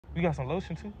You got some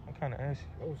lotion too? I'm kind of ashy.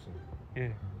 Lotion? Yeah.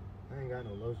 I ain't got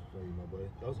no lotion for you, my boy.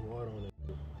 Throw some water on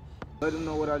that. Let them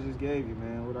know what I just gave you,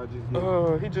 man. What I just gave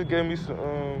you. He just gave me some,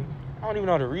 I don't even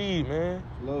know how to read, man.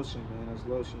 Lotion, man. That's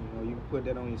lotion. You know, you can put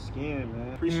that on your skin,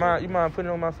 man. You mind putting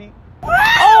it on my feet?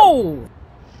 Oh!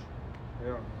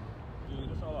 Yeah. Dude,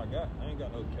 that's all I got. I ain't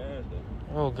got no cash,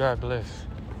 though. Oh, God bless.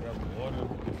 I got some water,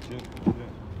 chips,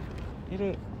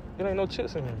 It ain't no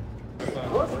chips in here.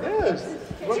 What's this?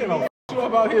 What you know? You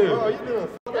up out here? Bro, you doing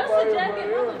That's the jacket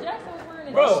Michael Jackson was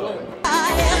wearing. Bro.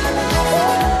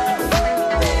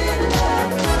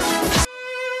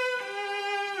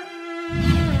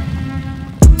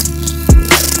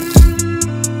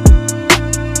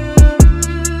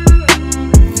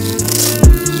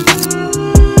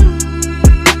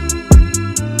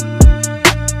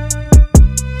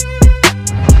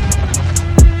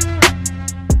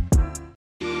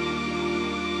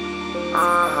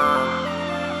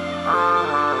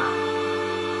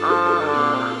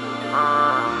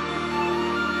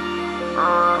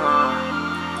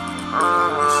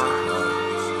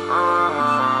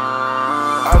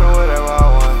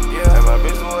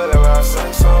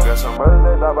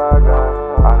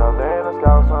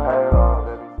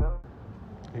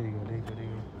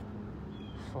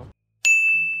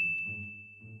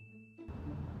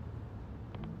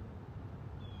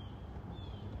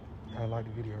 I like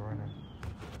the video right now.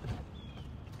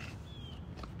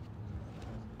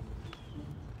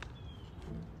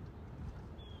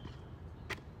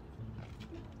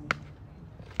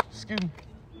 Excuse me.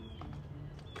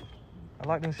 I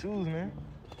like them shoes, man.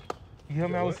 You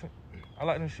help me out with some? I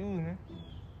like them shoes, man.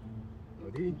 Oh,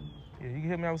 did you? Yeah, you can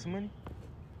help me out with some money?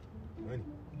 Money?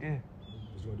 Yeah.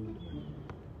 What you gonna do with the money?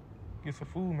 Get some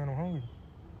food, man. I'm hungry.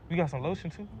 You got some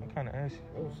lotion, too? I'm kind of ashy.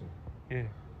 Lotion? Yeah.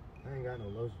 I ain't got no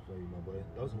lotion for you, my boy.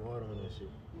 Throw some water on that shit.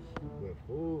 With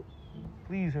food?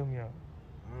 Please help me out.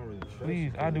 I don't really trust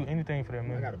Please, you. I'll do anything for that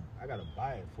money. I gotta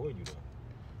buy it for you,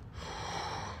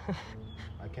 though.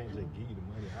 I can't just give you the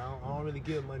money. I don't really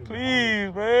give money.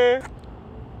 Please, man.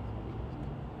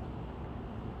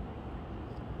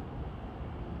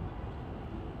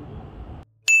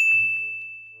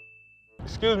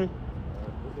 Excuse me.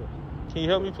 Can you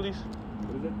help me, please?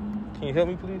 What is it? Can you help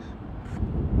me, please?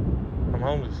 I'm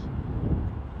homeless.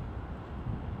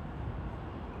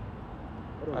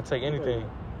 I take anything.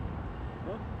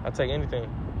 Huh? I take anything.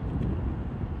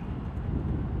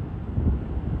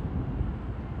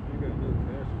 You got no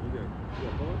cash. You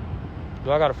got a phone?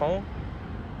 Do I got a phone?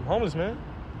 I'm homeless, man.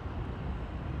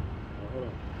 Hold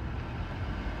on.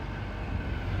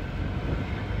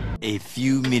 A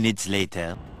few minutes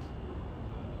later.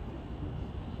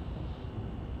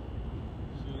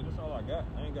 Shit, that's all I got.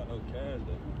 I ain't got no cash,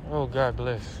 though. Oh, God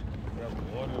bless. I got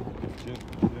some water, chips,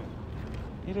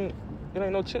 It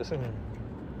ain't no chips in here.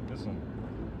 There's some.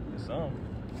 There's some.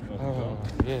 Oh,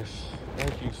 yes.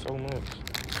 Thank you so much.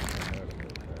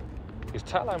 Is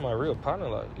Ty like my real partner?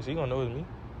 Like, is he gonna know it's me?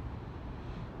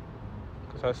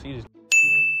 Cause I see this.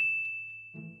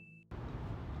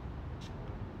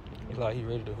 He's like, he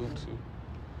ready to hoop too.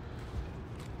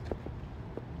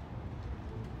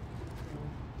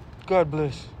 God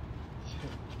bless.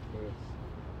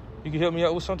 You can help me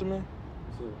out with something, man?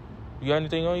 So, You got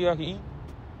anything on you I can eat?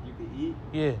 you can eat?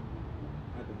 Yeah.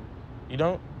 I don't. You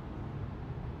don't?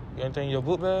 You got anything in your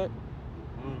book bag?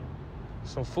 Mm.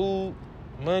 Some food,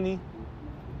 money,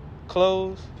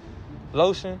 clothes,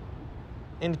 lotion,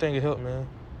 anything to help, man.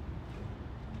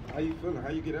 How you feeling? How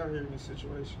you get out here in this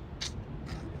situation?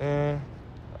 Man,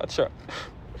 I try.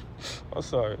 I'm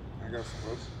sorry. I got some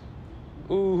lotion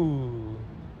Ooh,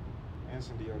 and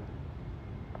some deodorant.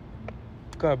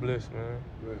 God bless, man.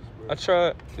 Bless. I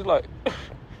tried. It's like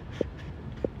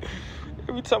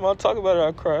every time I talk about it,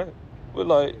 I cry. But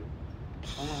like,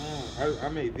 I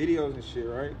made videos and shit,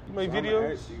 right? You made so videos? I'm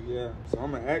gonna ask you, yeah. So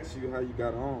I'm gonna ask you how you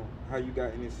got on, how you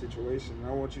got in this situation. I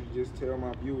want you to just tell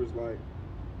my viewers like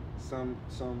some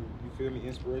you feel me,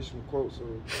 inspirational quotes. So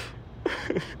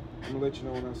I'm gonna let you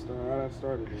know when I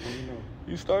started it. Let me know.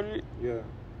 you started it? Yeah.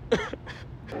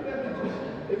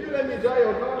 If you let me drive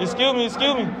your car. Excuse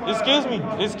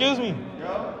me.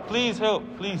 Please help,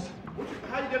 please.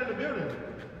 How you get in the building?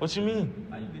 What you mean?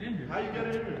 How you get in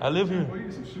here? I live here.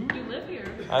 You live here.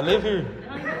 I live here.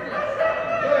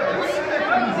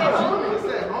 It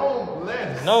said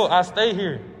homeless. No, I stay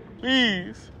here.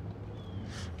 Please.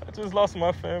 I just lost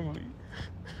my family.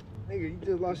 Nigga, you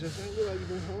just lost your family like you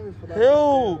been homeless for like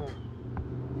Help!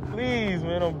 Please,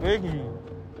 man, I'm begging you.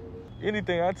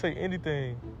 Anything, I'll take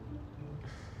anything.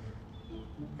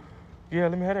 Yeah,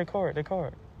 let me have that card. I can't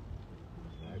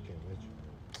let you.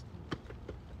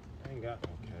 I ain't got no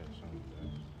cash on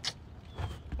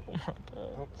me.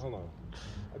 Hold on.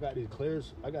 I got these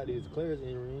clears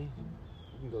earrings.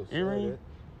 You can go sell Earring? that.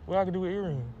 What I can do with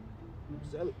earring?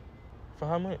 Sell it. For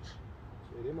how much?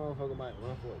 Shit, this motherfucker might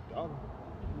run for $1.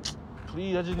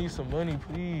 Please, I just need some money,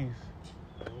 please.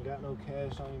 I ain't got no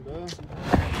cash on you, bro.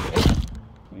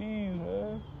 Please,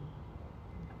 man.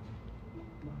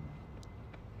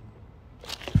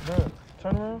 Bro,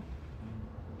 turn around.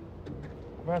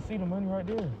 Bro, I see the money right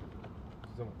there.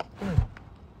 Come here.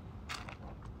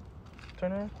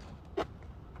 Turn around.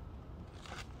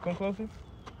 Come closer.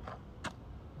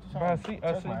 Bro, I see.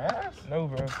 My ass? No,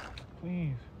 bro.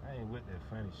 Please. I ain't with that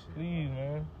funny shit. Please,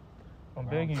 man. I'm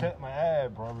Bro, begging you. check my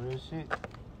ass, bro. Real shit.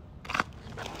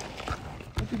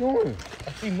 What you doing?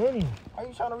 I see money. Why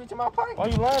you trying to reach in my pocket? Why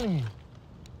you lying to me?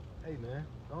 Hey, man.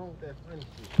 Don't with that funny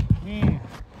shit. Please.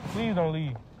 Please don't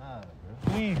leave. Nah,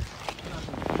 bro. Please.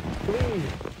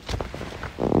 Please.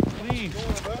 Please.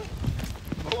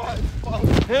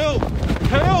 Help!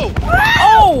 Help!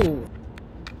 Oh!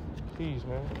 Please,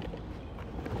 man.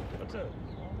 What's up?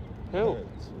 Help.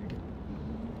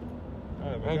 All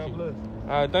right, man. Thank God you. bless. All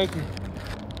right, thank you.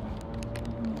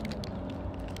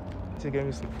 Just gave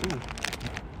me some food.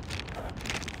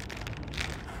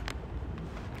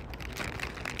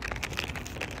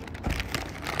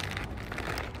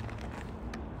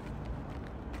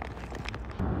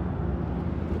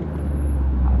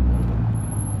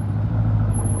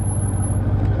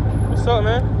 What's up,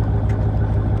 man?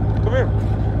 Come here.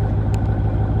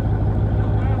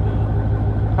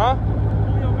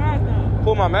 Huh?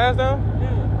 Pull my mask down?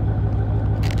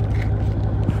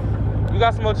 You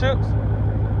got some more chips?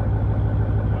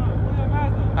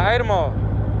 I ate them all.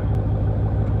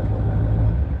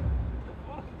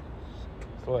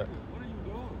 What? What are you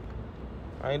doing?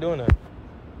 I ain't doing that.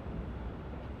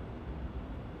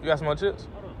 You got some more chips?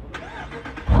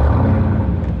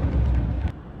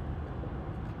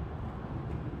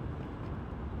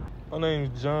 My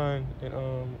name's John, and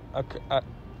I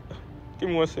give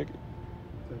me 1 second.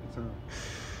 Take your time.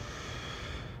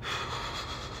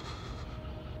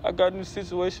 I got in this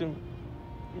situation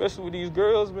messing with these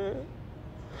girls, man.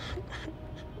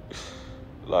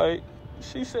 Like,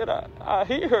 she said I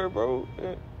hit her, bro.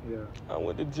 And Yeah. I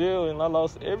went to jail and I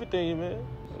lost everything, man.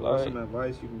 What's Like, some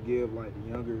advice you can give, like, the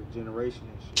younger generation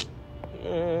and shit?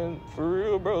 man, for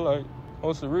real, bro. Like,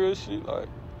 on some real shit, like,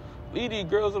 leave these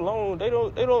girls alone. They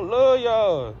don't love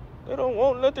y'all. They don't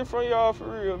want nothing from y'all, for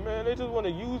real, man. They just want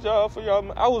to use y'all for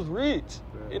y'all. I was rich,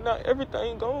 Right. and not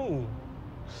everything gone.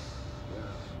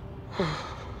 Yeah.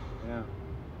 Yeah.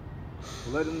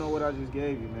 Well, let them know what I just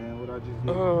gave you, man. What I just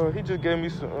gave you. He just gave me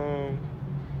some,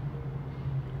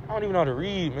 I don't even know how to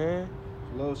read, man.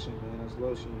 It's lotion, man. That's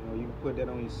lotion. You know, you can put that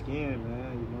on your skin,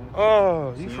 man. You know.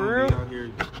 Oh, So you don't for be real? out here,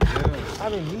 yeah.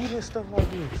 I've been needing stuff like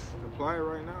this. Apply it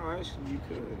right now. Actually, you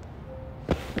could.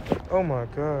 Oh my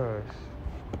gosh.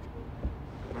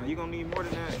 Now you gonna need more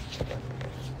than that.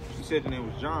 You said your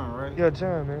name was John, right? Yeah,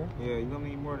 John, man. Yeah, you gonna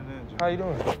need more than that, John. How you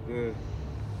doing? Good.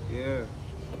 Yeah.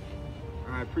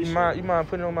 I appreciate You it. mind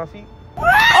putting it on my feet?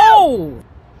 Oh!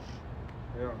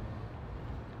 Yeah.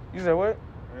 You said what?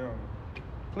 Yeah.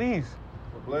 Please.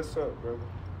 Well, bless up, brother.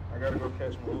 I gotta go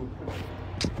catch my Uber.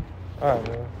 All right,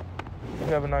 man. You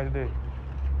have a nice day.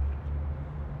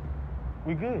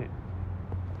 We good.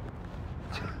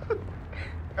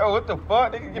 Yo, what the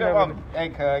fuck? Nigga, get Yeah, up off but- me. Hey,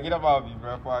 cuz, get up off me,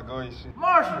 bro, before I go and shit.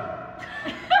 Marshall!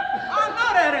 I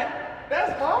know that.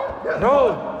 That's Mark.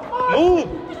 No.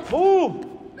 Move. Move.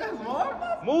 That's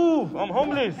Mark. Move. I'm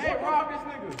homeless. Hey, rob this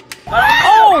nigga.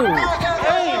 Oh!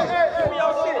 Give me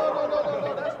your shit.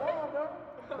 That's wrong,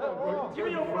 bro. Give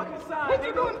me your fucking sign. What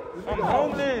you doing? I'm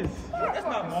homeless. That's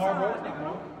not Mark,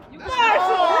 bro. You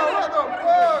Marshall! What the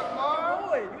fuck, Mark?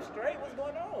 Boy, you straight? What's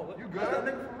going on? You good? That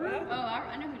nigga for real? Oh,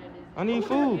 I know who that is. I need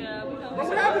food. Yeah, we know. What's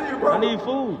happening to you, bro? I need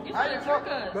food. You should have took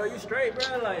us. Bro, you straight,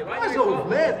 bro? Like, why you so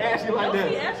legs ashy like He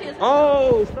that? actually is.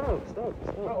 Oh, stop. Bro,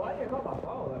 why you call my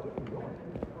phone? Like, what you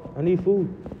doing? I need food.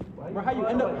 Bro, how you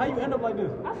end up like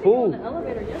this? I seen you Food. on the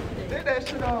elevator yesterday. Take that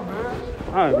shit off, man.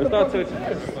 All right, let's start touching.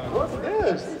 What's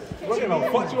this? Bro, they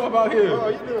done fucked you up out here. Bro,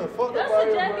 you done fucked That's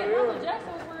the jacket Michael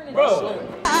Jackson was wearing in Bro. the show.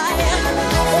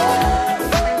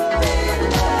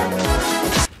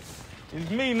 It's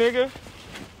me, nigga.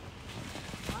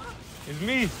 It's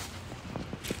me.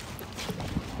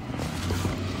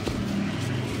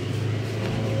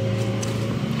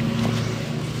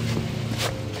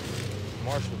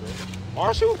 Marshall, bro.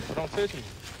 Marshall? Don't touch me.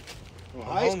 From I'm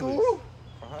high homeless. school?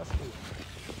 From high school.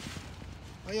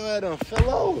 Why your ass done fell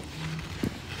over?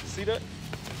 See that?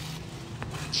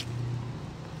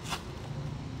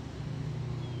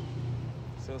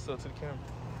 Say what's up to the camera.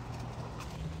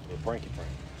 Yeah, Frankie.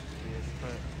 Yeah, it's a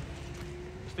prank.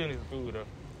 still need some food though.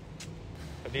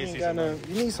 I You did ain't see got some. none.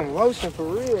 You need some lotion for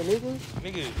real, nigga.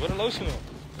 Nigga, what a lotion on?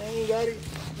 Man, you got it.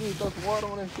 You need to throw some water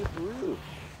on that shit for real. You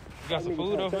got some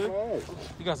food over here? here?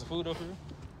 You got some food over here?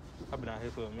 I've been out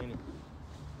here for a minute.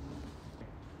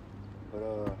 But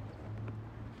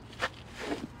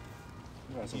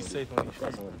You safe on these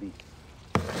streets.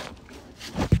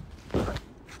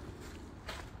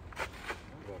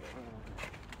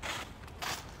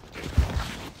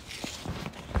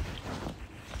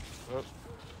 Well,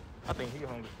 I think he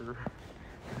hungry for real.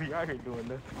 He out here doing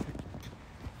nothing.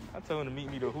 I told him to meet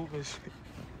me to hoop and shit.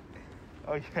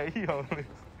 Oh yeah, he homeless.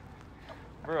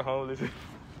 Bro, homeless. Damn,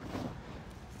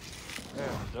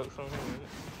 jokes on him, man.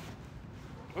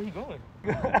 Where he going?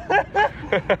 What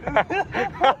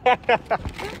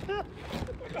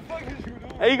the fuck is you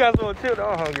doing? Hey, you got some chill.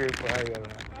 I'm hungry. For I ain't gonna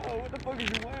lie. Oh, what the fuck is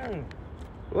you wearing?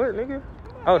 What, nigga?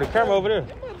 Oh, the camera over there.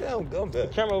 Get my damn gun The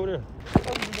back. camera over there. What the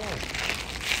fuck is you doing?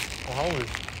 I'm hungry.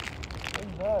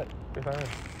 What's that? Yes, I am.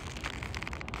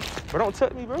 Bro, don't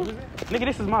touch me, bro. Nigga,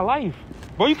 this is my life.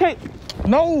 Bro, you can't.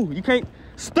 No, you can't.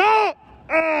 Stop!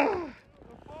 Ah! What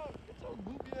the fuck? Get your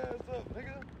goofy ass up,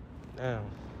 nigga. Damn.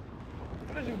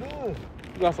 What is you doing?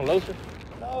 You got some lotion?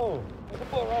 No. What the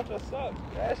fuck wrong with your socks?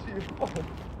 Ashy as fuck.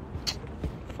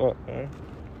 Fuck, man.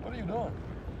 What are you doing?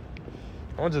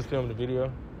 I'm just filming the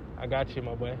video. I got you,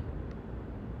 my boy.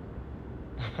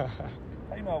 How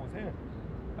you know I was here?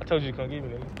 I told you to come get me,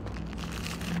 nigga.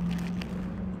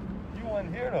 You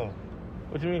wasn't here though.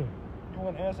 What you mean? You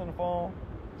wasn't answering the phone.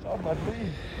 So I was about to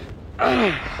leave.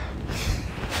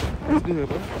 What's good,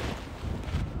 bro?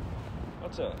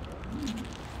 What's up?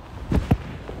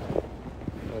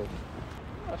 Oh.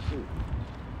 Oh shit.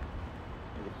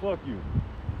 Nigga, fuck you.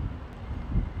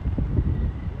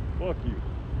 Fuck you.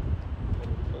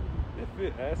 This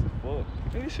fit ass as fuck.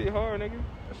 Nigga, this shit hard, nigga.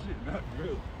 That shit not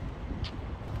real.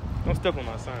 Don't step on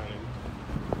my sign, nigga.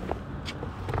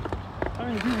 How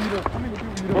many people you done? How many people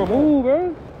you done? Bro, move, bro.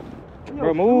 Where Bro,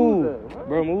 your move. shoes at,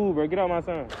 Bro, move, bro. Get out my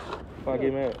sign. If I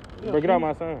get mad. Bro, get out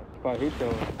my sign. If I hit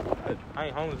you. I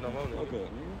ain't homeless no more, nigga. Okay.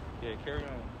 Yeah, carry on.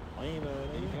 I ain't You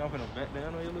nigga. think I'm finna back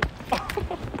down on your lip?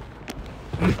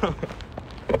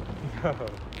 No.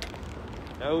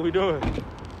 That's what we doing.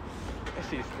 That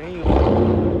shit stinks.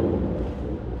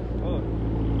 Oh.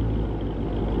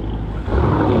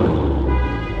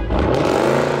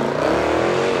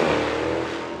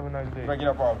 Have a nice day. Bro, get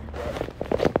up off me, bro.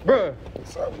 Bruh.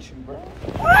 What's up with you, bro?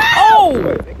 Oh!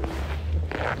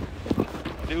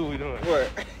 Dude, what we doing? What?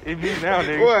 It's me now,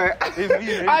 nigga. What? It's me,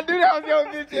 nigga. I knew that was your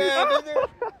bitch ass, nigga.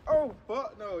 Oh,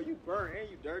 fuck no. You burnt and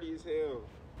you dirty as hell.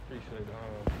 Appreciate the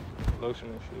lotion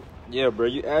and shit. Yeah, bro.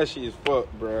 You ashy as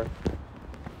fuck, bro.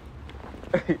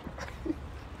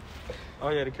 Oh,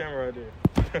 yeah, the camera right there.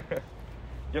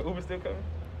 Your Uber still coming?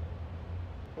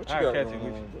 What you I'll got catch going you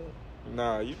with on, you. bro?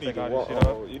 Nah, you Take need to all walk this shit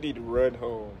home. You need to run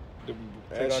home. The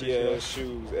Take all this ashy shit ass off.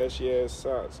 shoes, ashy ass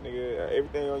socks, nigga.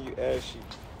 Everything on you ashy.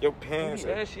 Your pants.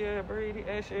 The ashy ass braid, the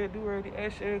ashy ass do-rag, the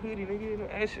ashy ass hoodie, nigga.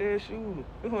 The ashy ass shoes.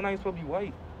 This whole night supposed to be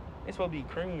white. It's supposed to be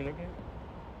cream, nigga.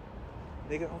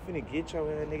 Nigga, I'm finna get your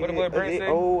ass, nigga. What the boy Brent say?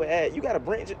 Oh, ass. You got a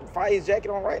Brent Fire jacket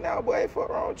on right now, boy. Fuck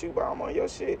wrong with you, bro. I'm on your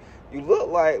shit. You look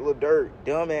like Lil Durk,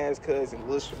 dumbass cousin,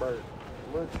 Lil Schmurk.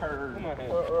 Lil Turd. Come on,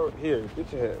 hat. Here,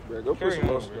 get your hat, bro. Go put Carry some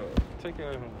on, lotion bro. on. Take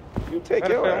care of him. You take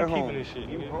Matter of your fact, ass I'm home. keeping this shit,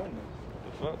 You nigga. homeless.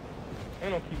 The fuck?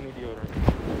 Ain't no keeping the deodorant.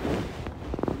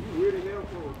 You weird as hell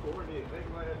for recording it. Think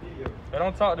like that video. Hey,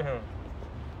 don't talk to him.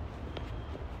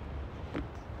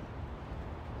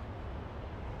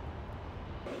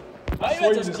 Why you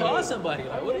had to call somebody?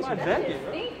 Like, what is My your jacket,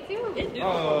 bro. See what we do?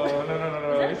 Oh,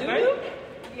 no. Is that It's doo-doo?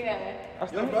 Yeah.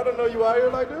 Your brother know you out here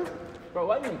like this? Bro,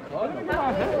 why you even call nobody?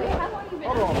 How long you been?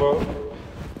 Hold on, bro.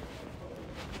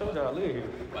 told y'all I live here.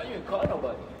 Why you even call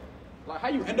nobody? Like, how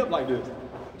you end up like this?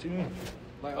 What you mean?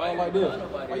 Like, Why all you like call this?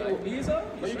 nobody? Why Like, these are?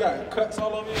 you got cuts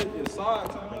all over your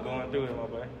sides. I'm going through it, my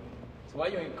boy. So why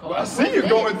you ain't call? I see you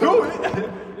going through it.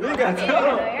 You ain't got to tell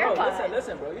Yeah, them. the Bro, AirPods.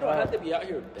 listen, bro. You don't have to be out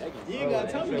here begging. You ain't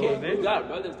gotta tell me You what can't- You got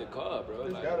brothers to call, bro.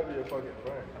 Like, gotta be a fucking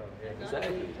friend.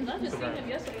 exactly. I just seen him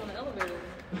yesterday on the elevator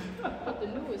with the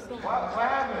newest song. What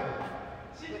happened?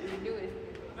 With the newest.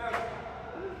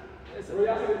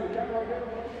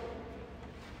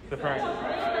 The prank.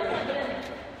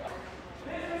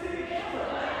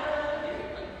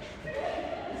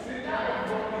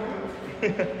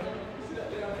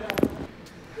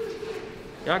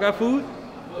 Y'all got food?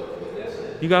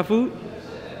 You got food?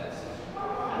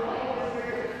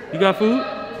 You got food?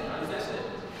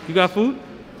 You got food?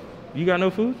 You got no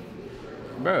food?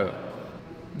 Bro,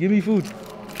 give me food.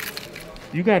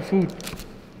 You got food.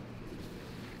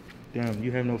 Damn,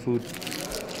 you have no food.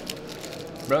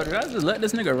 Bro, did I just let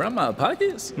this nigga run my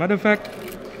pockets? Matter of fact,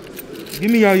 give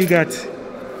me all you got.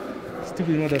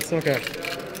 Stupid motherfucker.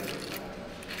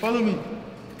 Follow me.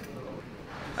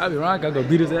 I'll be wrong, I gotta go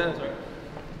beat his ass.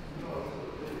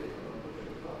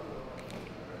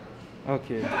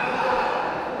 Okay.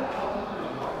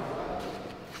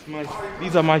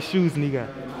 These are my shoes, nigga.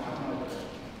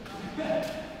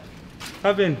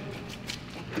 Happen.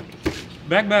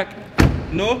 Back.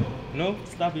 No,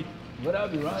 stop it. Would I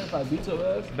be wrong if I beat your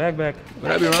ass? Back.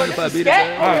 Would I be wrong if I beat his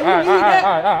ass?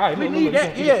 Alright. We need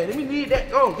that. Yeah, let me need that.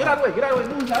 Oh, get out of the way.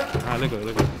 Move, huh? Alright,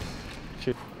 look at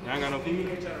shit. Y'all ain't got no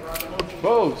feet?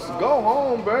 Bro, go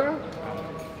home, bro.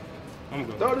 I'm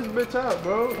gonna go. Throw this bitch out,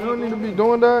 bro. You don't need to be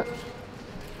doing that.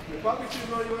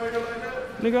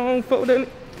 Nigga, I don't fuck with that.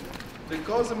 The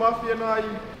Coast Mafia know how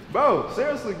you. Bro,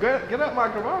 seriously, get out my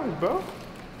garage, bro.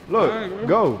 Look, Right,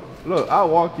 go. Look, I'll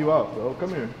walk you out, bro. Come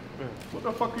here. What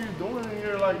the fuck are you doing in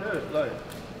here like that? Like,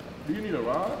 do you need a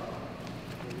ride?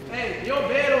 Hey, your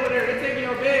bed over there. They're taking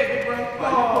your bed, big bro.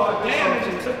 Oh, damn,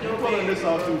 they just took your You pulling bed. this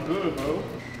off too good, bro.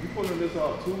 You pulling this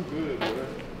off too good, bro.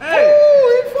 Hey.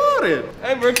 Ooh, he fought it.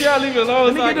 Hey, bro, can y'all leave me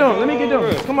alone? Let me get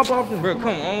them. Come up off them. Bro, come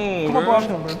on, Come bro. up off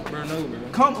them, bro. Bro, no, bro.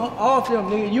 Come off them,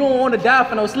 nigga. You don't want to die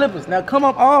for no slippers. Now come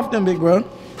up off them, big bro.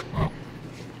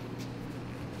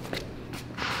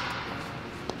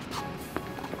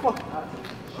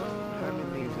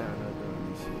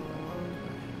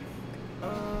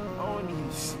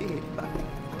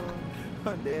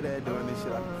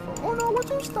 Oh no, what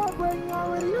you stop bragging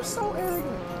already? You're so arrogant.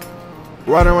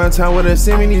 Riding around town with her,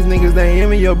 send me these niggas, they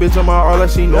ain't me. Yo, bitch on my all like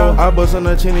she know. I bust on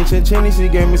her chinny, she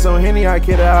gave me some Henny, I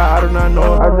kid her, I do not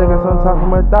know. I take her some time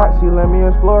from her thought, she let me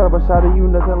explore, but shawty, you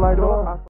nothing like her.